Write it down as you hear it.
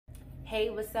Hey,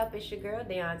 what's up? It's your girl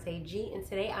Deontay G, and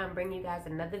today I'm bringing you guys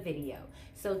another video.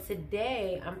 So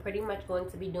today I'm pretty much going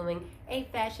to be doing a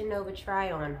Fashion Nova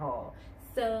try-on haul.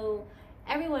 So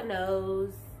everyone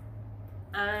knows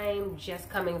I'm just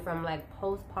coming from like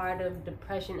postpartum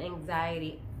depression,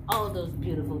 anxiety, all those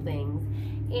beautiful things.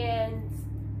 And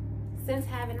since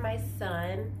having my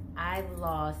son, I've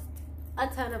lost a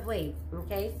ton of weight.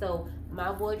 Okay, so my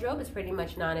wardrobe is pretty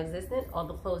much non-existent. All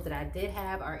the clothes that I did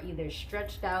have are either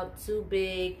stretched out, too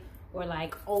big, or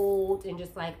like old and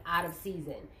just like out of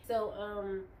season. So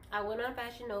I went on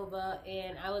Fashion Nova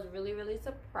and I was really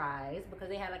surprised because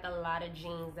they had like a lot of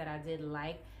jeans that I did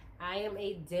like. I am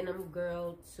a denim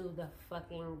girl to the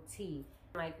fucking T.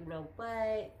 Like, you know,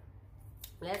 but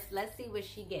let's see what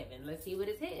she giving. Let's see what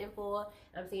it's hitting for.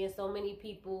 I'm seeing so many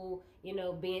people, you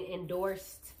know, being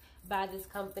endorsed by this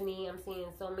company. I'm seeing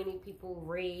so many people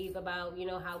rave about, you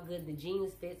know, how good the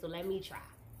jeans fit. So let me try.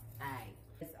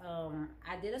 All right.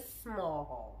 I did a small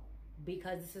haul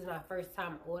because this is my first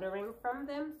time ordering from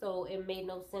them. So it made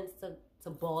no sense to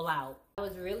ball out. I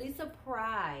was really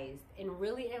surprised and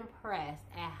really impressed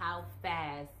at how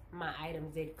fast my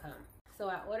items did come. So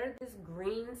I ordered this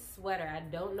green sweater. I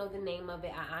don't know the name of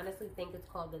it. I honestly think it's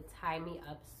called the Tie Me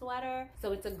Up sweater.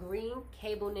 So it's a green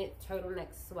cable knit turtleneck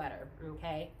sweater,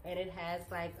 okay? And it has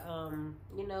like,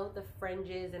 you know, the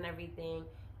fringes and everything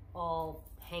all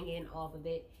hanging off of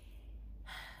it.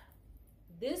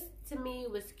 This to me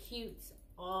was cute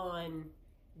on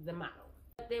the model.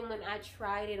 But then when I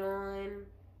tried it on,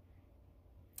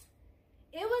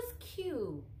 it was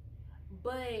cute,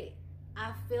 but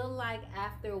I feel like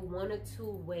after one or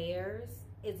two wears,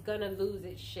 it's gonna lose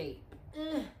its shape.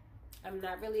 I'm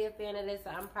not really a fan of this, so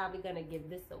I'm probably gonna give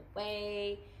this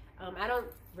away. I don't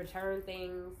return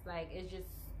things. Like, it's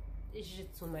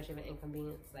just too much of an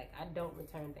inconvenience. Like, I don't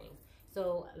return things.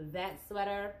 So that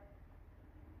sweater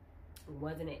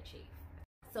wasn't it, chief.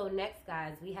 So next,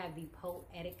 guys, we have the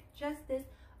Poetic Justice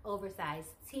oversized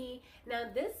tee. Now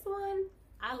this one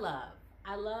I love.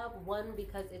 I love, one,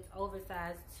 because it's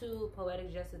oversized. Two,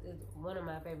 Poetic Justice is one of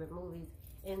my favorite movies.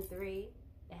 And three,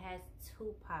 it has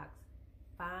Tupac's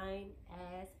fine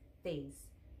ass face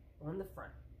on the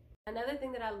front. Another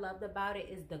thing that I loved about it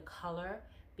is the color,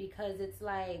 because it's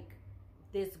like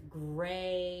this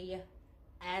gray,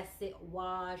 acid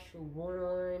wash,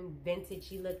 worn,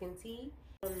 vintagey looking tee.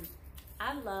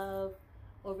 I love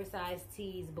oversized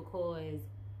tees because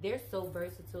they're so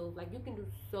versatile. Like, you can do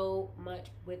so much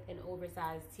with an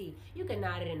oversized tee. You can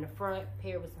knot it in the front,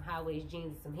 pair it with some high-waist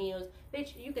jeans and some heels.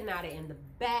 Bitch, you can knot it in the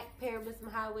back, pair it with some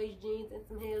high-waist jeans and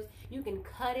some heels. You can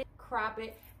cut it, crop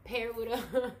it, pair it with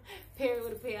a pair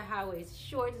of high-waist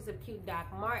shorts and some cute Doc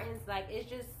Martens. Like, it's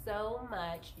just so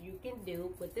much you can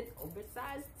do with an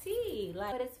oversized tee.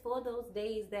 Like, but it's for those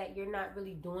days that you're not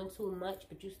really doing too much,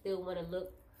 but you still want to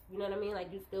look, you know what I mean?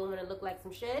 Like, you still want to look like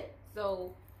some shit.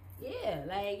 So yeah,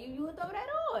 like, you would throw that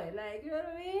on. Like, you know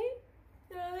what I mean?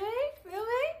 You know what I mean? Feel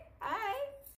me?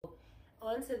 Alright.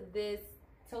 On to this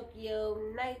Tokyo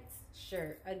Nights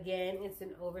shirt. Again, it's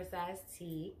an oversized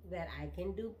tee that I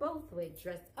can do both with,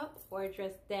 dressed up or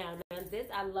dressed down. Now this,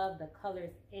 I love the colors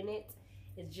in it.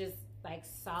 It's just like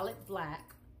solid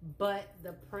black, but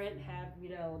the print have, you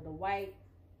know, the white,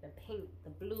 the pink,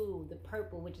 the blue, the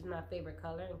purple, which is my favorite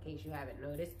color, in case you haven't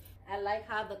noticed. I like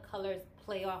how the colors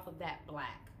play off of that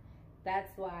black.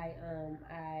 That's why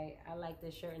I like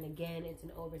this shirt. And again, it's an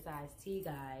oversized tee,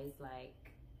 guys. Like,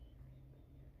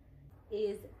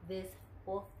 is this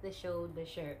off the shoulder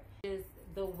shirt? Just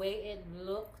the way it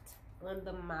looked on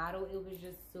the model, it was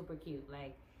just super cute.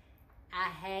 Like, I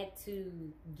had to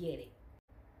get it.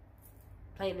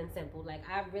 Plain and simple. Like,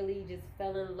 I really just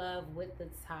fell in love with the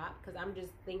top, because I'm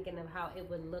just thinking of how it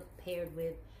would look paired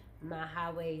with my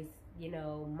high-waist, you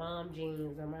know, mom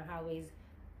jeans, or my high-waist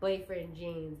boyfriend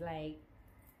jeans. Like,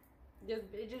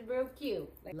 it's just real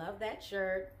cute. Like, love that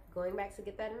shirt. Going back to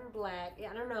get that in black.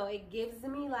 I don't know, it gives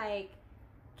me like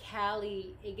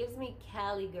Cali, it gives me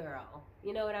Cali girl,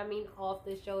 you know what I mean? Off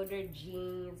the shoulder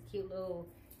jeans, cute little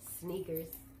sneakers,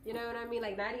 you know what I mean?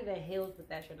 Like, not even heels with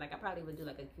that shirt. Like, I probably would do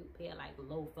like a cute pair, like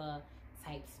loafer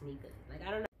type sneakers. Like, I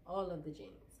don't know, all of the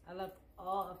jeans. I love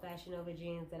all of Fashion Nova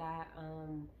jeans that I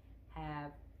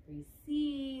have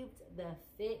received. The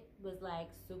fit was like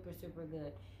super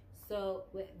good. So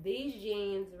with these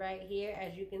jeans right here,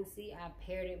 as you can see, I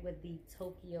paired it with the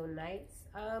Tokyo Nights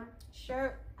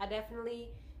shirt. I definitely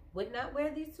would not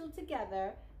wear these two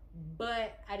together,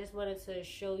 but I just wanted to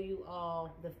show you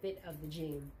all the fit of the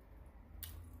jean.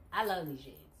 I love these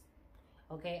jeans.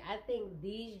 Okay, I think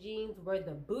these jeans were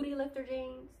the booty lifter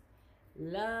jeans.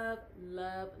 Love,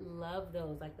 love, love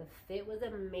those. Like, the fit was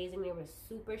amazing. They were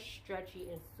super stretchy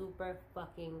and super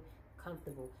fucking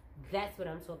comfortable. That's what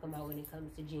I'm talking about when it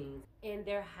comes to jeans. And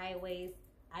they're high waist.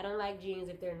 I don't like jeans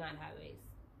if they're not high waist.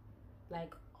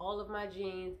 Like, all of my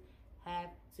jeans have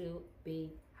to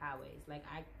be high waist. Like,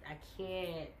 I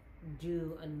can't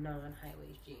do a non-high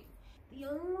waist jean. The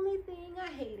only thing I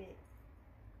hated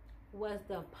was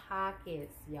the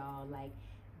pockets, y'all. Like,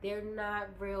 they're not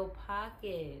real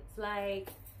pockets. Like,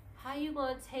 how you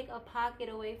gonna take a pocket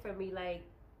away from me? Like,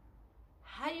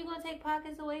 how you gonna take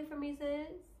pockets away from me, sis?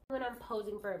 When I'm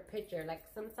posing for a picture, like,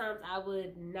 sometimes I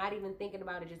would not even thinking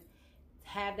about it, just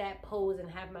have that pose and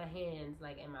have my hands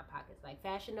like in my pockets. Like,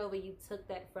 Fashion Nova, you took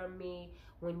that from me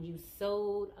when you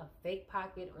sewed a fake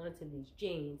pocket onto these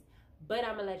jeans. But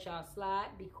I'm gonna let y'all slide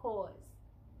because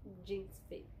jeans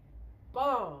fit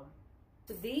bomb.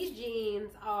 So these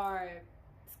jeans are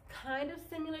kind of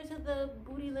similar to the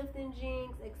booty lifting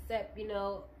jeans, except, you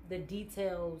know, the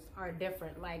details are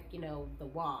different, like, you know, the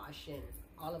wash and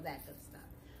all of that good stuff.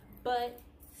 But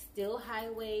still high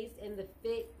waist, and the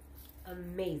fit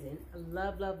amazing. I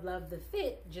love, love, love the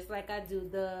fit, just like I do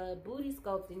the booty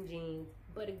sculpting jeans.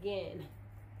 But again,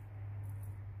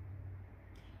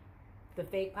 the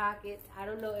fake pockets, I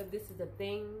don't know if this is a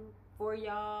thing for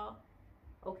y'all,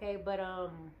 okay, but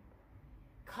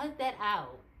cut that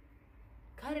out.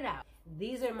 Cut it out.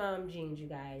 These are mom jeans, you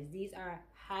guys. These are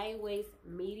high waist,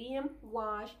 medium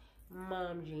wash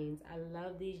mom jeans. I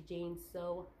love these jeans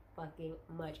so fucking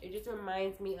much. It just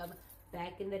reminds me of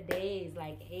back in the days,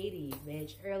 like 80s,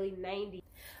 bitch, early 90s.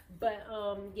 But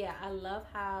yeah, I love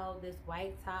how this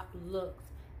white top looks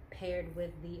paired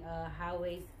with the high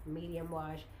waist, medium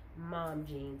wash mom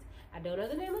jeans. I don't know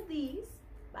the name of these,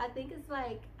 but I think it's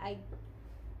like I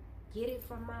get it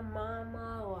from my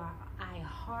mama, or I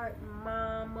heart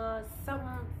mama,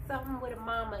 something with a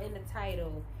mama in the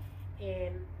title,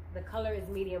 and the color is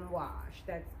medium wash.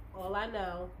 That's all I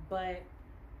know. But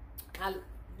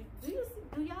do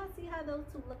y'all see how those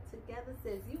two look together?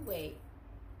 Sis, you wait.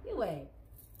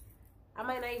 I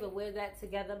might not even wear that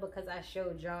together because I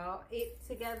showed y'all it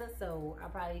together, so I'll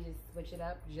probably just switch it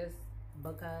up just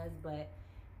because. But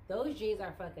those jeans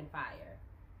are fucking fire.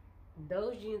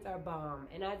 Those jeans are bomb.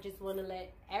 And I just want to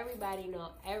let everybody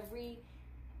know, every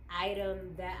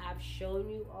item that I've shown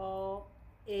you all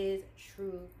is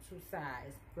true to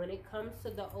size. When it comes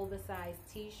to the oversized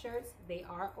t-shirts, they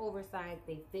are oversized,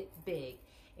 they fit big.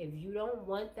 If you don't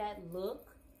want that look,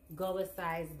 go a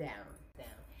size down.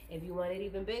 If you want it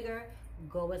even bigger,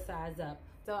 go a size up.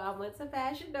 So I went to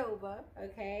Fashion Nova,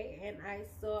 okay, and I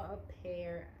saw a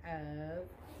pair of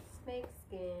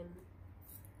snakeskin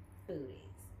booties.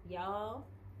 Y'all,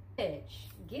 bitch,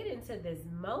 get into this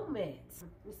moment.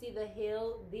 You see the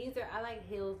heel? I like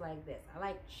heels like this. I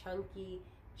like chunky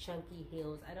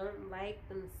heels. I don't like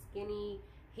them skinny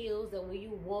heels that when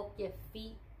you walk, your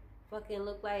feet fucking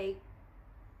look like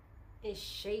it's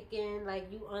shaking, like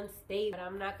you unstable. But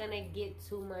I'm not gonna get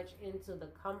too much into the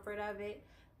comfort of it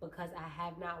because I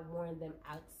have not worn them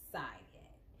outside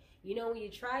yet. You know, when you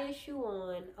try a shoe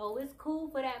on, oh, it's cool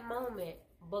for that moment,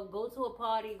 but go to a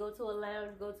party, go to a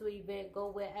lounge, go to an event, go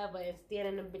wherever, and stand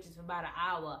in them bitches for about an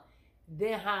hour,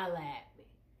 then holla at me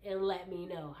and let me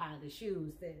know how the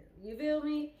shoes feel. You feel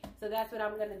me? So that's what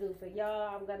I'm gonna do for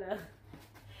y'all.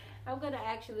 I'm gonna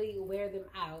actually wear them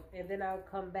out, and then I'll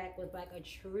come back with like a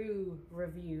true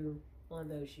review on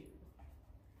those shoes.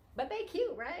 But they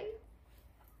cute, right?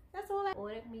 That's all. I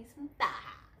ordered me some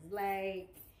thighs, like,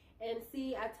 and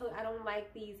see, I don't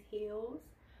like these heels,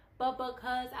 but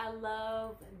because I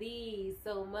love these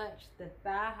so much, the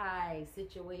thigh high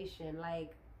situation,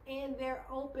 like, and they're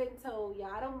open toe,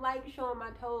 y'all. I don't like showing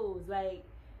my toes. Like,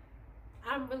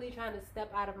 I'm really trying to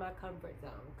step out of my comfort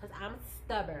zone because I'm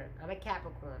stubborn. I'm a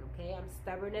Capricorn, okay? I'm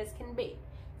stubborn as can be.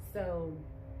 So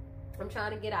I'm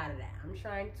trying to get out of that. I'm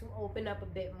trying to open up a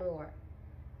bit more.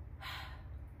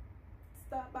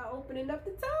 Start by opening up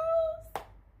the toes.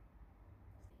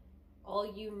 All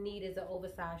you need is an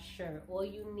oversized shirt. All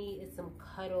you need is some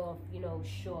cut off, you know,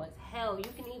 shorts. Hell, you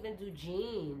can even do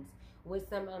jeans with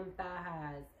some thigh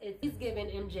highs. It's giving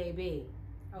MJB.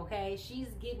 Okay, she's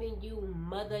giving you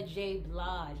Mother J.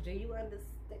 Blige. Do you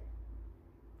understand?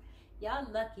 Y'all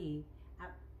lucky I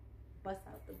bust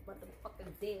out the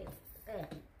motherfucking dead.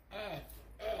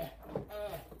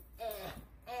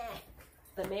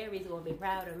 The Mary's gonna be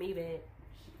proud of me, bitch.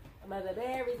 Mother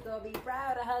Mary's gonna be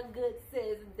proud of her good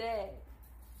sis dad.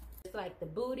 It's like the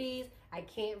booties. I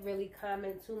can't really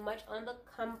comment too much on the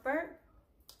comfort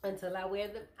until I wear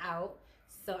them out.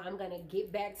 So I'm gonna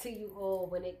get back to you all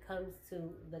when it comes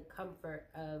to the comfort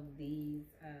of these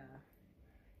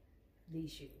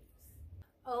shoes.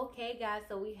 Okay, guys,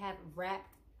 so we have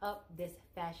wrapped up this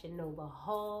Fashion Nova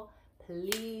haul.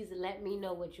 Please let me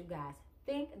know what you guys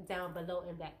think down below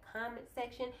in that comment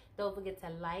section. Don't forget to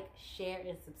like, share,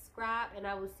 and subscribe. And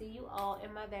I will see you all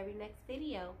in my very next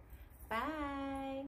video. Bye.